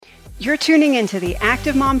You're tuning into the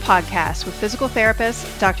Active Mom Podcast with physical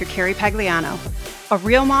therapist, Dr. Carrie Pagliano, a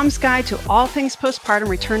real mom's guide to all things postpartum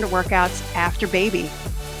return to workouts after baby.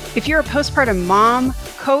 If you're a postpartum mom,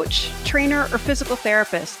 coach, trainer, or physical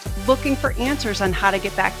therapist looking for answers on how to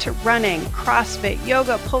get back to running, CrossFit,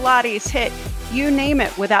 yoga, Pilates, HIIT, you name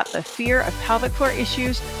it, without the fear of pelvic floor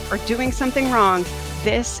issues or doing something wrong,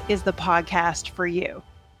 this is the podcast for you.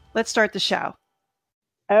 Let's start the show.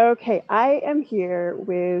 Okay, I am here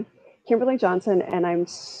with Kimberley Johnson, and I'm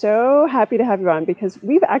so happy to have you on because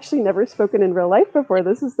we've actually never spoken in real life before.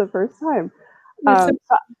 This is the first time. So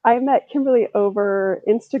I met Kimberley over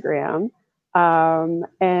Instagram,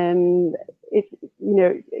 and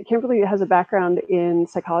Kimberley has a background in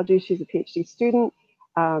psychology. She's a PhD student,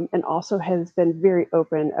 and also has been very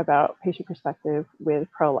open about patient perspective with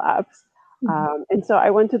prolapse. And so I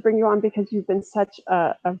wanted to bring you on because you've been such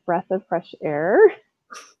a breath of fresh air.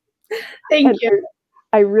 Thank you.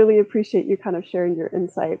 I really appreciate you kind of sharing your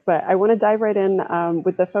insight, but I want to dive right in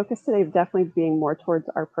with the focus today definitely being more towards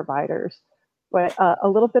our providers. But a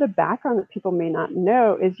little bit of background that people may not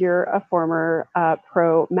know is you're a former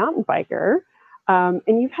pro mountain biker,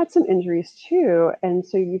 and you've had some injuries too. And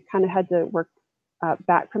so you've kind of had to work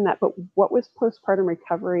back from that. But what was postpartum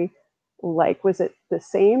recovery like? Was it the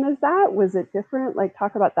same as that? Was it different? Like,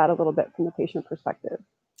 talk about that a little bit from the patient perspective.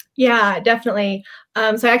 Yeah, definitely.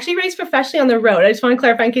 So I actually raced professionally on the road. I just want to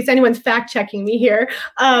clarify in case anyone's fact checking me here.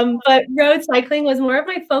 But road cycling was more of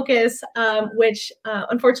my focus, which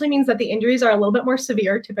unfortunately means that the injuries are a little bit more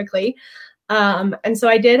severe typically. And so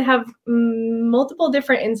I did have multiple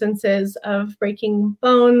different instances of breaking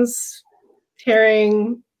bones,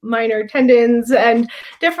 tearing minor tendons, and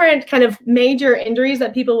different kind of major injuries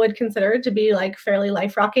that people would consider to be like fairly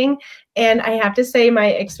life-rocking. And I have to say my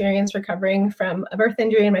experience recovering from a birth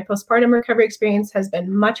injury and my postpartum recovery experience has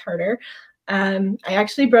been much harder. I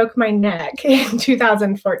actually broke my neck in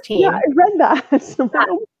 2014. Yeah, I read that.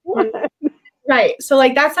 Right. So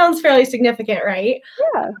like that sounds fairly significant, right?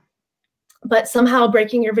 Yeah. But somehow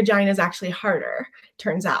breaking your vagina is actually harder,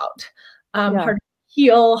 turns out. Harder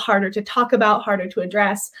heal, harder to talk about, harder to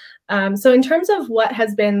address. So in terms of what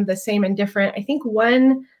has been the same and different, I think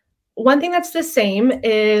one thing that's the same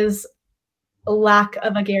is a lack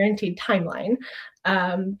of a guaranteed timeline.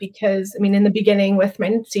 Because I mean, in the beginning with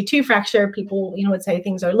my C2 fracture, people, would say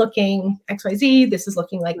things are looking XYZ. This is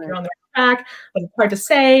looking like you're on the right track, but it's hard to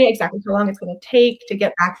say exactly how long it's going to take to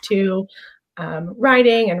get back to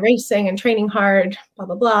riding and racing and training hard, blah,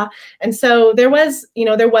 blah, blah. And so there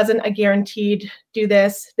wasn't a guaranteed do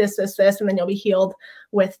this, and then you'll be healed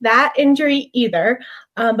with that injury either.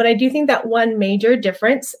 But I do think that one major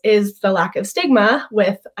difference is the lack of stigma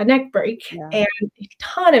with a neck break and a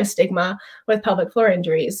ton of stigma with pelvic floor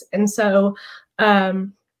injuries. And so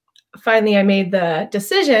finally, I made the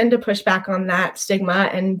decision to push back on that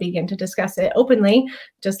stigma and begin to discuss it openly,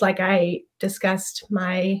 just like I discussed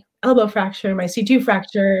my elbow fracture, my C2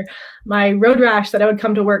 fracture, my road rash that I would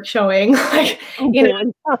come to work showing.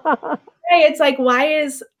 It's like, why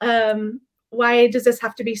does this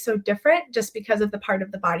have to be so different just because of the part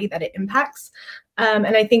of the body that it impacts? And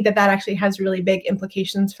I think that actually has really big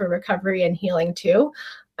implications for recovery and healing too.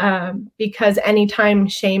 Because anytime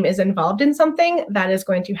shame is involved in something, that is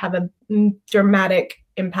going to have a dramatic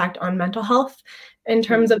impact on mental health in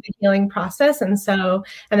terms of the healing process. And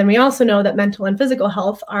then we also know that mental and physical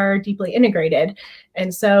health are deeply integrated.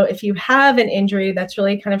 And so if you have an injury that's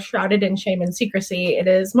really kind of shrouded in shame and secrecy, it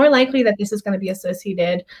is more likely that this is going to be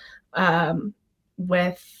associated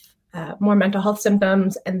with more mental health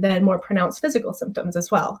symptoms and then more pronounced physical symptoms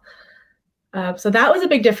as well. So that was a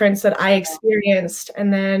big difference that I experienced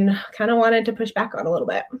and then kind of wanted to push back on a little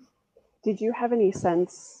bit. Did you have any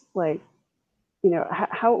sense,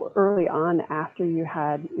 how early on after you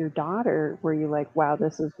had your daughter were you like, wow,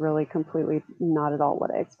 this is really completely not at all what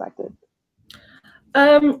I expected?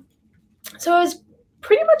 So it was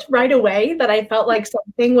pretty much right away that I felt like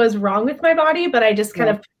something was wrong with my body, but I just kind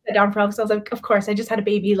of put it down for a while. So I was like, of course, I just had a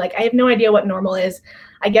baby. Like, I have no idea what normal is.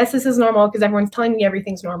 I guess this is normal because everyone's telling me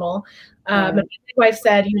everything's normal. And my wife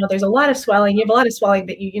said, there's a lot of swelling. You have a lot of swelling,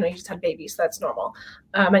 but you just had a baby, so that's normal.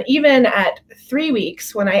 And even at 3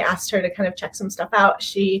 weeks, when I asked her to kind of check some stuff out,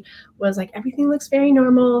 she was like, everything looks very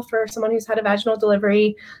normal for someone who's had a vaginal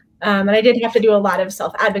delivery. And I did have to do a lot of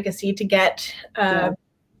self-advocacy to get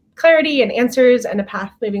clarity and answers and a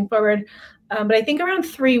path moving forward. But I think around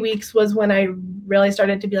 3 weeks was when I really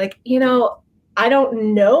started to be like, I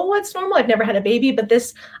don't know what's normal. I've never had a baby, but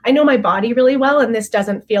I know my body really well. And this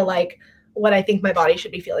doesn't feel like what I think my body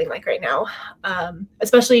should be feeling like right now,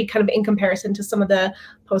 especially kind of in comparison to some of the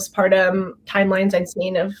postpartum timelines I'd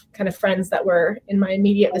seen of kind of friends that were in my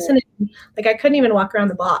immediate vicinity. Like I couldn't even walk around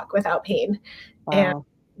the block without pain. Wow. And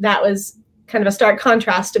that was kind of a stark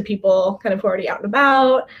contrast to people kind of who are already out and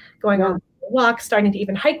about, going on walks, starting to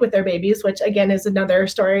even hike with their babies, which again is another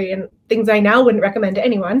story and things I now wouldn't recommend to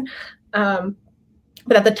anyone.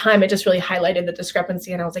 But at the time, it just really highlighted the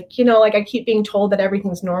discrepancy. And I was like, like I keep being told that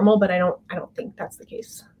everything's normal, but I don't think that's the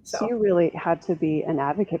case. So you really had to be an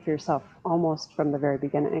advocate for yourself almost from the very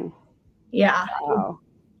beginning. Yeah. Wow.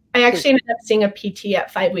 I actually ended up seeing a PT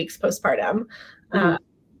at 5 weeks postpartum,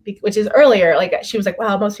 which is earlier. Like she was like,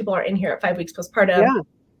 wow, most people are in here at 5 weeks postpartum. Yeah.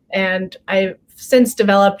 And I've since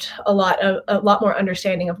developed a lot more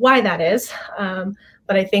understanding of why that is.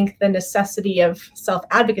 But I think the necessity of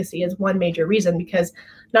self-advocacy is one major reason, because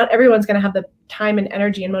not everyone's going to have the time and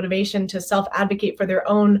energy and motivation to self-advocate for their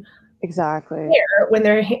own care when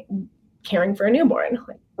they're caring for a newborn.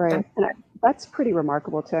 Right. And that's pretty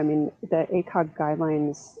remarkable too. I mean, the ACOG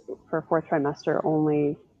guidelines for fourth trimester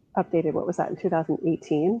only updated, what was that, in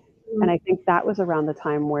 2018? Mm-hmm. And I think that was around the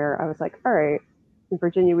time where I was like, all right, in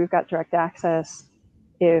Virginia, we've got direct access.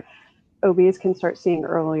 If OBs can start seeing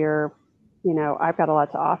earlier, I've got a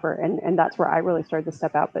lot to offer. And that's where I really started to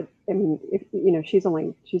step out. But I mean, if, she's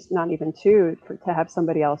not even 2 to have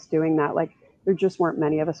somebody else doing that. Like there just weren't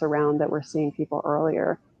many of us around that were seeing people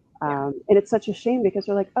earlier. And it's such a shame because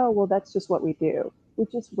they're like, oh, well, that's just what we do. We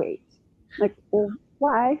just wait. Like, well,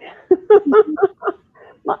 why?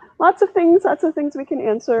 Lots of things we can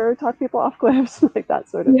answer, talk people off cliffs, like that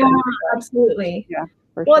sort of thing. Yeah, absolutely. Yeah.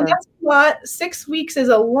 Well, sure. And that's a lot. 6 weeks is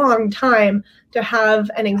a long time to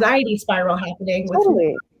have an anxiety spiral happening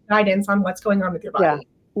with guidance on what's going on with your body. Yeah.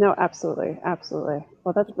 No, absolutely. Absolutely.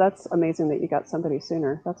 Well, that's amazing that you got somebody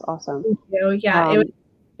sooner. That's awesome. Thank you. Yeah.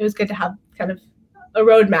 It was good to have kind of a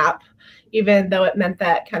roadmap, even though it meant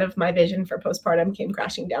that kind of my vision for postpartum came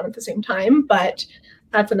crashing down at the same time. But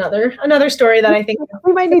that's another story that I think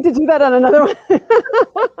we might need to do that on another one.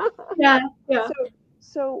 Yeah.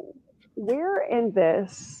 So where in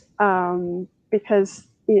this, because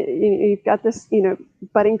you've got this,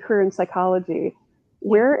 budding career in psychology,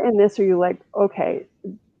 where in this are you like, okay,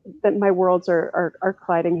 that my worlds are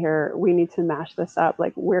colliding here. We need to mash this up.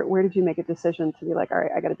 Like where did you make a decision to be like, all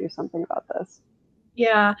right, I got to do something about this?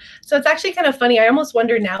 Yeah. So it's actually kind of funny. I almost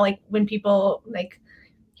wonder now, like when people like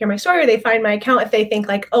hear my story or they find my account, if they think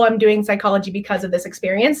like, oh, I'm doing psychology because of this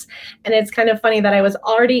experience. And it's kind of funny that I was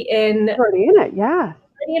already in it. Yeah.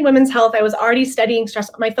 In women's health. I was already studying stress.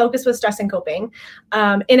 My focus was stress and coping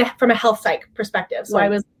from a health psych perspective. So I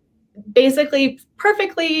was basically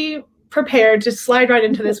perfectly prepared to slide right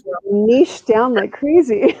into this world. Niche down like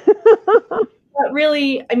crazy. But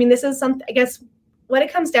really, I mean, this is something, I guess what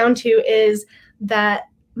it comes down to is that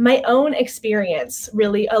my own experience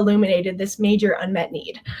really illuminated this major unmet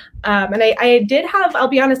need. And I did have, I'll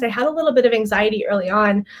be honest, I had a little bit of anxiety early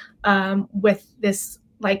on with this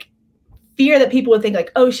like fear that people would think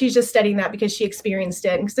like, oh, she's just studying that because she experienced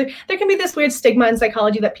it. And there can be this weird stigma in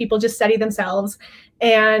psychology that people just study themselves.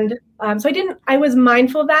 And so I was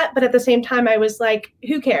mindful of that. But at the same time, I was like,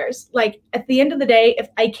 who cares? Like at the end of the day, if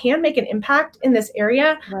I can make an impact in this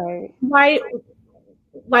area, why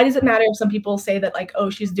does it matter if some people say that like, oh,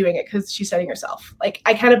 she's doing it because she's studying herself? Like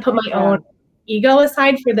I kind of put my own ego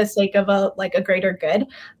aside for the sake of a greater good.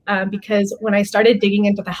 Because when I started digging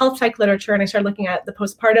into the health psych literature and I started looking at the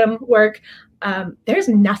postpartum work, there's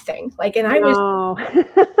nothing like, and I was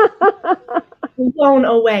blown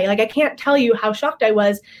away. Like I can't tell you how shocked I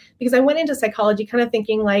was because I went into psychology kind of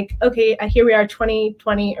thinking like, okay, here we are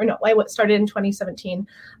 2020 or no, I started in 2017.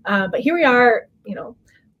 But here we are,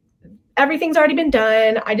 everything's already been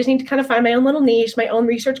done. I just need to kind of find my own little niche, my own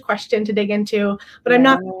research question to dig into. But I'm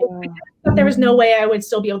not, there was no way I would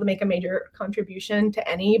still be able to make a major contribution to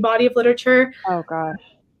any body of literature. Oh gosh.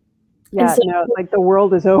 Yeah, so, like the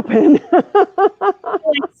world is open. I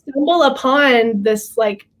stumble upon this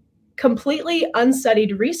like completely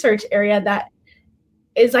unstudied research area that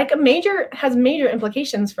is like has major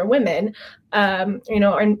implications for women, and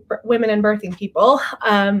women and birthing people,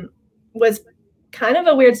 was kind of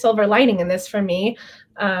a weird silver lining in this for me,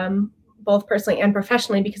 both personally and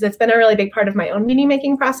professionally, because it's been a really big part of my own meaning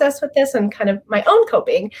making process with this and kind of my own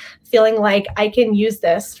coping, feeling like I can use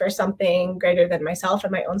this for something greater than myself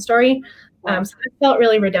and my own story. So it felt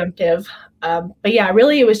really redemptive. But yeah,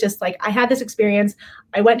 really it was just like, I had this experience.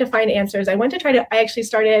 I went to find answers. I actually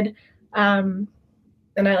started, and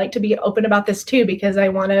I like to be open about this too, because I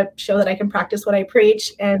want to show that I can practice what I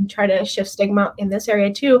preach and try to shift stigma in this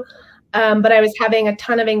area too. but I was having a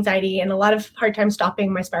ton of anxiety and a lot of hard time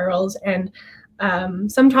stopping my spirals, and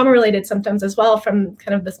some trauma-related symptoms as well from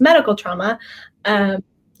kind of this medical trauma. And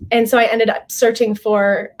so I ended up searching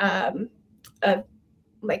for a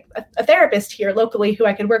therapist here locally who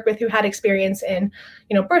I could work with, who had experience in,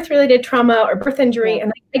 birth-related trauma or birth injury.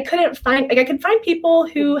 And I couldn't find, I could find people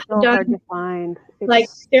who had done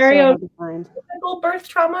stereotypical birth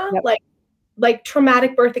trauma, like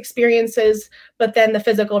traumatic birth experiences, but then the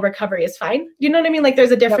physical recovery is fine. You know what I mean? Like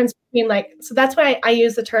there's a difference between so that's why I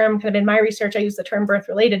use the term, kind of in my research, I use the term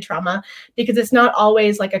birth-related trauma, because it's not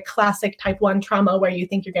always like a classic type 1 trauma where you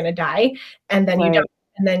think you're going to die and then you don't.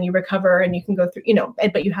 And then you recover and you can go through,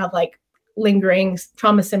 but you have like lingering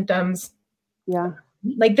trauma symptoms. Yeah.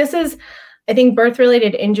 Like this is, I think,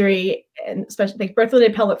 birth-related injury, and especially like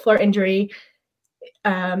birth-related pelvic floor injury,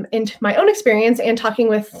 into my own experience and talking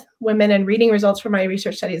with women and reading results from my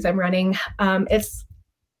research studies I'm running. It's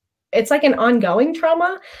like an ongoing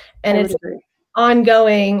trauma, and it's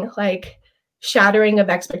ongoing, like shattering of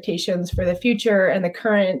expectations for the future and the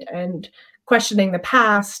current and questioning the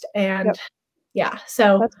past. And yeah,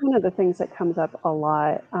 so that's one of the things that comes up a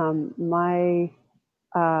lot. My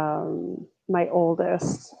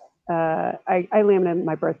oldest, I laminated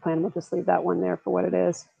my birth plan. We'll just leave that one there for what it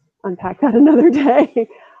is. Unpack that another day.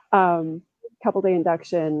 Couple day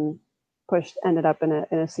induction, ended up in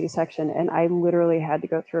a C-section, and I literally had to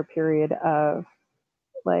go through a period of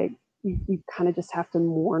like you kind of just have to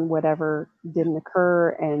mourn whatever didn't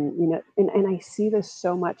occur, and and I see this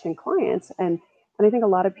so much in clients, and I think a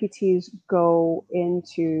lot of PTs go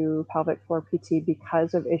into pelvic floor PT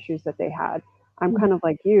because of issues that they had. I'm kind of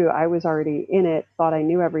like you. I was already in it, thought I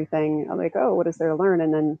knew everything. I'm like, oh, what is there to learn?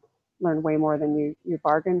 And then learn way more than you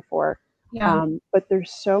bargained for. Yeah. But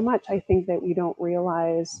there's so much, I think, that we don't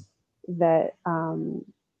realize that,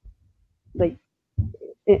 like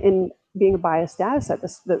in being a biased data set,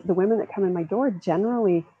 the women that come in my door,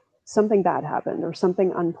 generally something bad happened or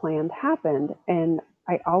something unplanned happened. And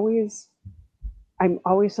I'm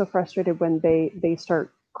always so frustrated when they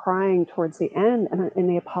start crying towards the end and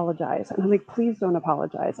they apologize. And I'm like, please don't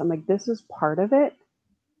apologize. I'm like, this is part of it.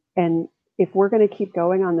 And if we're going to keep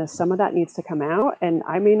going on this, some of that needs to come out. And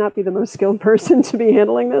I may not be the most skilled person to be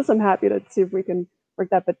handling this. I'm happy to see if we can work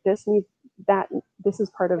that, but this is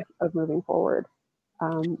part of moving forward.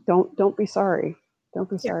 Don't be sorry. Don't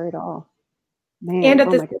be sorry at all. Man, and at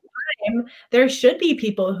this time, there should be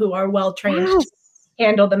people who are well-trained to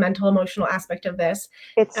handle the mental emotional aspect of this.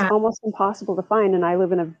 It's almost impossible to find, and I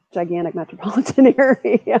live in a gigantic metropolitan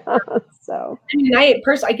area. So I mean, I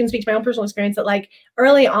can speak to my own personal experience that like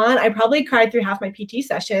early on, I probably cried through half my PT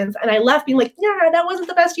sessions, and I left being like, yeah, that wasn't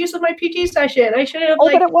the best use of my PT session. I should have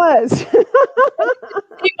but it was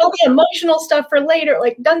all the emotional stuff for later,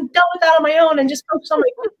 like done with that on my own and just focus on my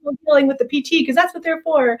dealing with the PT because that's what they're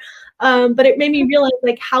for. But it made me realize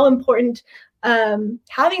like how important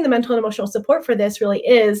having the mental and emotional support for this really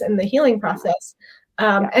is in the healing process.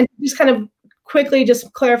 And just kind of quickly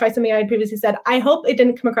just clarify something I had previously said. I hope it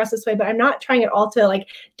didn't come across this way, but I'm not trying at all to like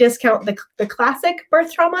discount the classic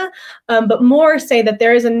birth trauma, but more say that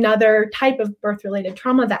there is another type of birth-related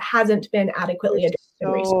trauma that hasn't been adequately addressed.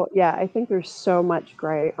 So, yeah, I think there's so much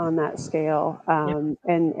gray on that scale,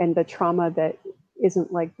 and the trauma that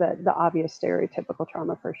isn't like the obvious stereotypical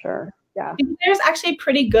trauma for sure. Yeah, there's actually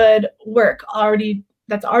pretty good work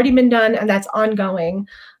that's already been done and that's ongoing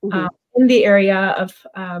in the area of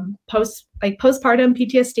postpartum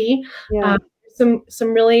PTSD. Yeah. Some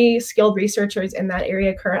really skilled researchers in that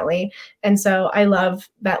area currently, and so I love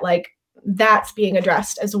that that's being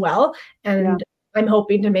addressed as well. And I'm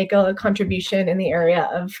hoping to make a contribution in the area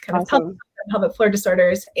of kind of pelvic floor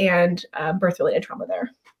disorders and birth-related trauma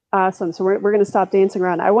there. Awesome. So we're going to stop dancing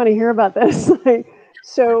around. I want to hear about this.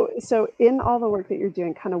 So in all the work that you're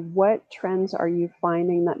doing, kind of what trends are you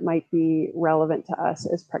finding that might be relevant to us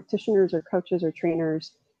as practitioners or coaches or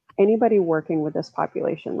trainers, anybody working with this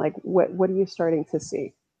population? Like what are you starting to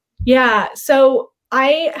see? Yeah. So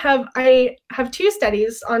I have two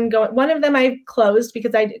studies ongoing. One of them I closed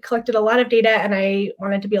because I collected a lot of data and I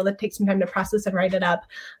wanted to be able to take some time to process and write it up.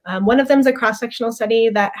 One of them is a cross-sectional study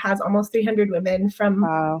that has almost 300 women from,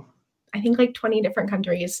 I think, like 20 different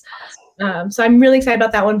countries. So I'm really excited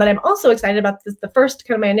about that one, but I'm also excited about the first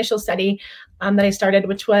kind of my initial study that I started,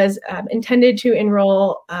 which was intended to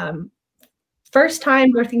enroll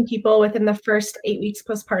first-time birthing people within the first 8 weeks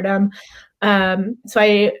postpartum. So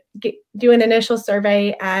I do an initial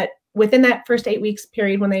survey within that first 8 weeks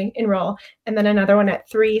period when they enroll, and then another one at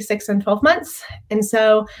 3, 6, and 12 months. And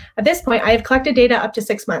so at this point, I have collected data up to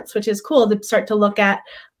 6 months, which is cool to start to look at,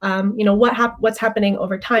 what's happening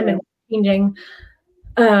over time and changing.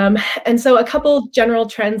 And so a couple general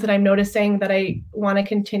trends that I'm noticing that I want to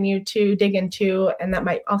continue to dig into, and that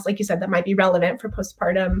might also, like you said, that might be relevant for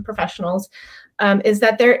postpartum professionals, is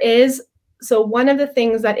that so one of the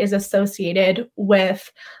things that is associated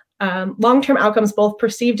with long-term outcomes, both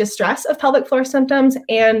perceived distress of pelvic floor symptoms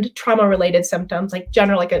and trauma-related symptoms, like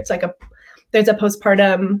there's a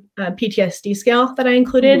postpartum PTSD scale that I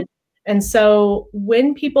included. Mm-hmm. And so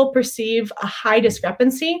when people perceive a high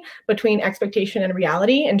discrepancy between expectation and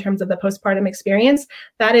reality in terms of the postpartum experience,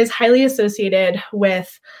 that is highly associated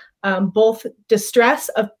with both distress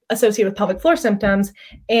associated with pelvic floor symptoms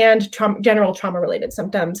and general trauma-related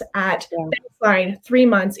symptoms at baseline, 3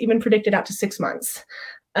 months, even predicted out to 6 months.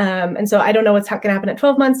 And so I don't know what's going to happen at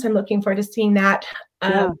 12 months. I'm looking forward to seeing that.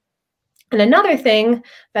 And another thing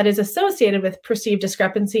that is associated with perceived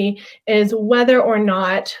discrepancy is whether or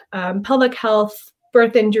not pelvic health,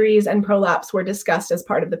 birth injuries, and prolapse were discussed as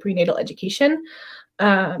part of the prenatal education.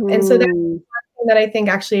 And so that's something that I think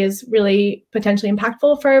actually is really potentially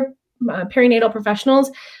impactful for perinatal professionals.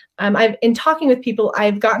 In talking with people,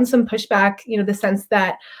 I've gotten some pushback, the sense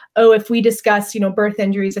that, if we discuss, birth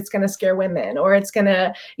injuries, it's going to scare women, or it's going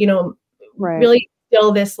to, really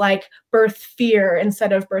still this like birth fear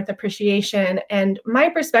instead of birth appreciation. And my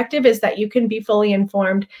perspective is that you can be fully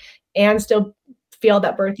informed and still feel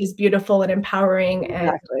that birth is beautiful and empowering.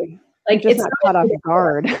 Exactly. And it's not caught off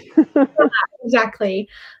guard. Exactly.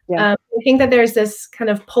 Yeah. I think that there's this kind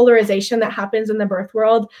of polarization that happens in the birth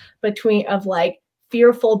world of like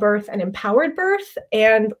fearful birth and empowered birth.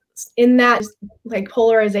 And in that like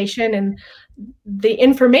polarization, and the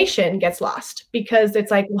information gets lost because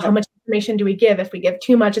it's like, well, how much information do we give? If we give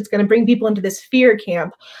too much, it's going to bring people into this fear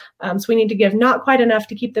camp. So we need to give not quite enough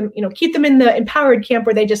to keep them in the empowered camp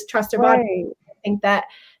where they just trust their body. I think that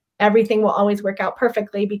everything will always work out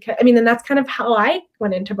perfectly and that's kind of how I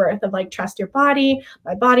went into birth, of like, trust your body.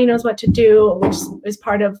 My body knows what to do, which is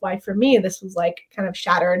part of why for me, this was like kind of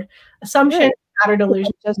shattered assumption, shattered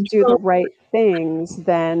illusion. Just do the right things,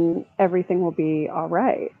 then everything will be all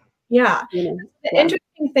right. Yeah. The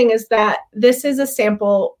interesting thing is that this is a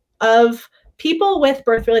sample of people with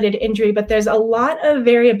birth-related injury, but there's a lot of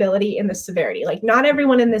variability in the severity. Like, not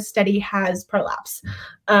everyone in this study has prolapse.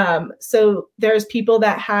 So there's people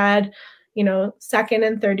that had, second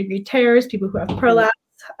and third degree tears, people who have prolapse.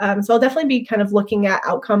 So I'll definitely be kind of looking at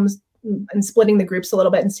outcomes and splitting the groups a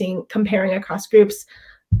little bit and comparing across groups.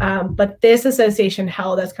 But this association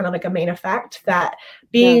held as kind of like a main effect that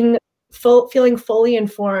feeling fully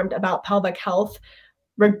informed about pelvic health,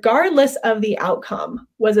 regardless of the outcome,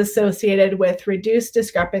 was associated with reduced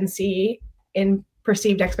discrepancy in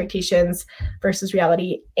perceived expectations versus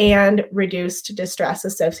reality and reduced distress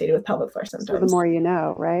associated with pelvic floor symptoms. So the more you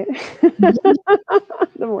know, right? The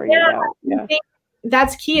more you know. Yeah. I think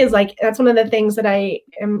that's key, is like, that's one of the things that I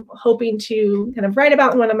am hoping to kind of write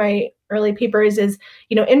about in one of my early papers is,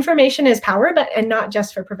 information is power, and not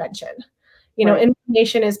just for prevention.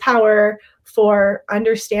 Information is power for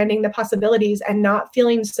understanding the possibilities and not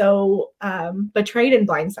feeling so betrayed and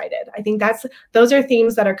blindsided. I think those are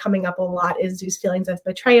themes that are coming up a lot, is these feelings of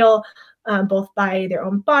betrayal, both by their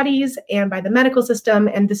own bodies and by the medical system,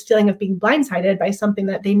 and this feeling of being blindsided by something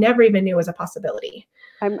that they never even knew was a possibility.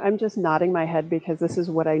 I'm just nodding my head because this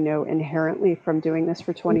is what I know inherently from doing this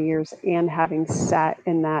for 20 years and having sat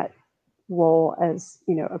in that role as,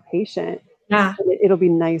 a patient. Yeah. It'll be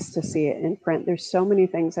nice to see it in print. There's so many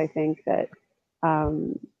things I think that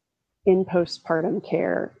in postpartum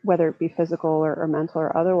care, whether it be physical or mental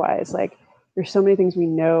or otherwise, like, there's so many things we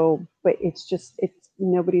know, but it's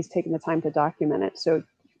nobody's taken the time to document it. So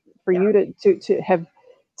for you to have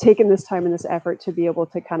taken this time and this effort to be able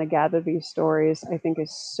to kind of gather these stories, I think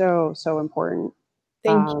is so, so important.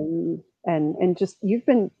 Thank you. And just,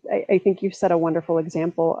 I think you've set a wonderful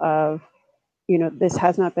example of, this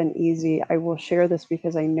has not been easy. I will share this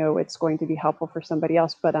because I know it's going to be helpful for somebody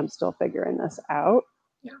else, but I'm still figuring this out,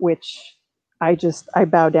 which I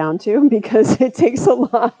bow down to, because it takes a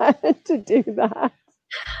lot to do that.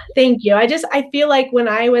 Thank you. I feel like when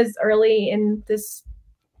I was early in this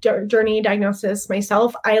journey diagnosis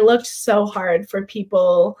myself, I looked so hard for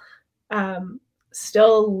people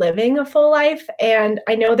still living a full life. And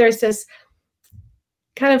I know there's this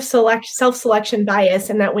kind of self-selection bias,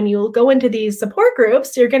 and that when you go into these support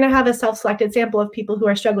groups, you're going to have a self-selected sample of people who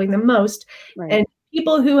are struggling the most. Right. And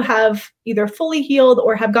people who have either fully healed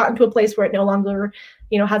or have gotten to a place where it no longer,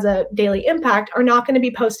 has a daily impact, are not going to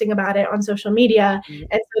be posting about it on social media. Mm-hmm.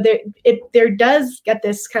 And so there does get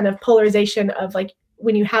this kind of polarization of, like,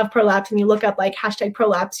 when you have prolapse and you look up like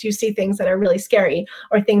 #prolapse, you see things that are really scary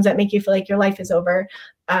or things that make you feel like your life is over.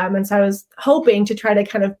 And so I was hoping to try to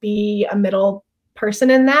kind of be a middle person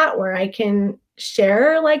in that, where I can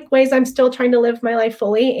share like ways I'm still trying to live my life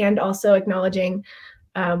fully, and also acknowledging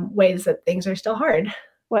ways that things are still hard.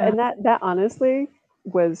 Well, and that honestly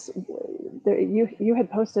was, you had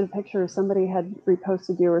posted a picture, somebody had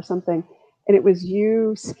reposted you or something, and it was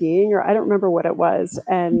you skiing, or I don't remember what it was.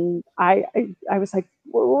 And I was like,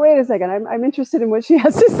 wait a second, I'm interested in what she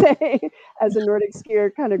has to say as a Nordic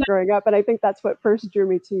skier kind of growing up. And I think that's what first drew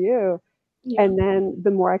me to you. Yeah. And then the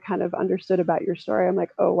more I kind of understood about your story, I'm like,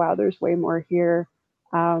 oh, wow, there's way more here.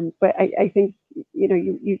 But I think,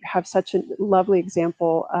 you have such a lovely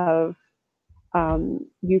example of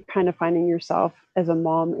you kind of finding yourself as a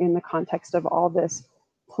mom in the context of all this,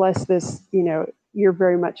 plus this, you're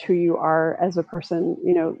very much who you are as a person,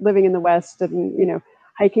 living in the West and,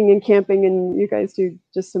 hiking and camping, and you guys do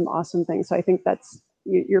just some awesome things. So I think that's,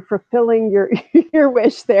 you're fulfilling your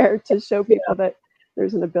wish there to show people that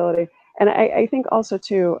there's an ability. And I think also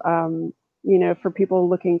too, for people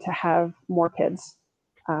looking to have more kids,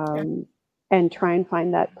 and try and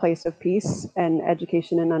find that place of peace and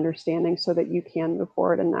education and understanding so that you can move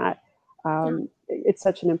forward in that. It's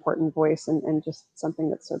such an important voice and just something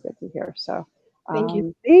that's so good to hear. So thank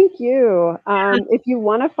you. Thank you. If you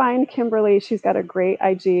want to find Kimberley, she's got a great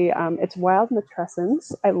IG. It's Wild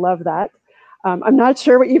Matrescence. I love that. I'm not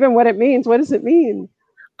sure what it means. What does it mean?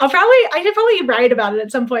 I should probably write about it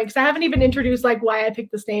at some point, because I haven't even introduced like why I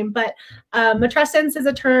picked this name. But matrescence is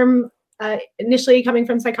a term initially coming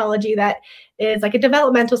from psychology that is like a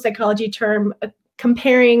developmental psychology term,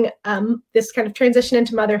 comparing this kind of transition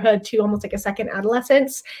into motherhood to almost like a second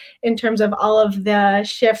adolescence, in terms of all of the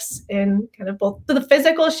shifts in kind of both the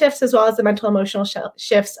physical shifts as well as the mental emotional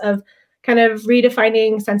shifts of kind of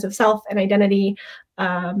redefining sense of self and identity.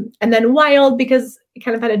 And then wild, because it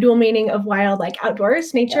kind of had a dual meaning of wild, like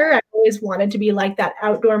outdoors, nature. Yeah. I always wanted to be like that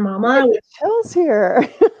outdoor mama. Chills here.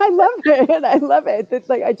 I love it. I love it. It's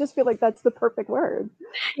like, I just feel like that's the perfect word.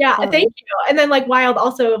 Yeah. Thank you. And then like wild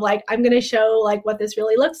also, like, I'm going to show like what this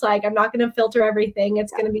really looks like. I'm not going to filter everything.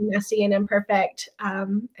 It's going to be messy and imperfect,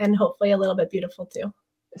 and hopefully a little bit beautiful too.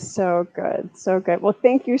 So good. So good. Well,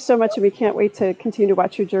 thank you so much. And we can't wait to continue to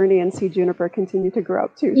watch your journey and see Juniper continue to grow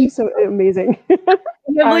up too. She's so amazing.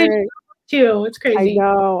 All right. Too. It's crazy.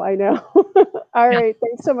 I know. All right.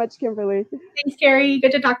 Thanks so much, Kimberley. Thanks, Carrie.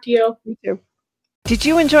 Good to talk to you. You too. Did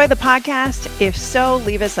you enjoy the podcast? If so,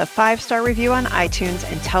 leave us a 5-star review on iTunes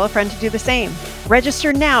and tell a friend to do the same.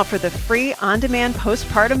 Register now for the free on-demand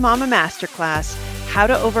postpartum mama masterclass, how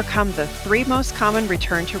to overcome the 3 most common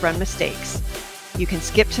return to run mistakes. You can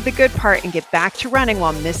skip to the good part and get back to running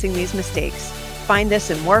while missing these mistakes. Find this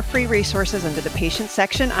and more free resources under the patient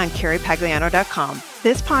section on carriepagliano.com.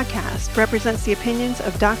 This podcast represents the opinions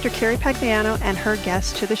of Dr. Carrie Pagliano and her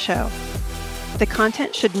guests to the show. The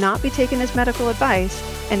content should not be taken as medical advice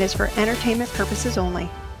and is for entertainment purposes only.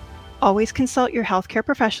 Always consult your healthcare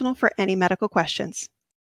professional for any medical questions.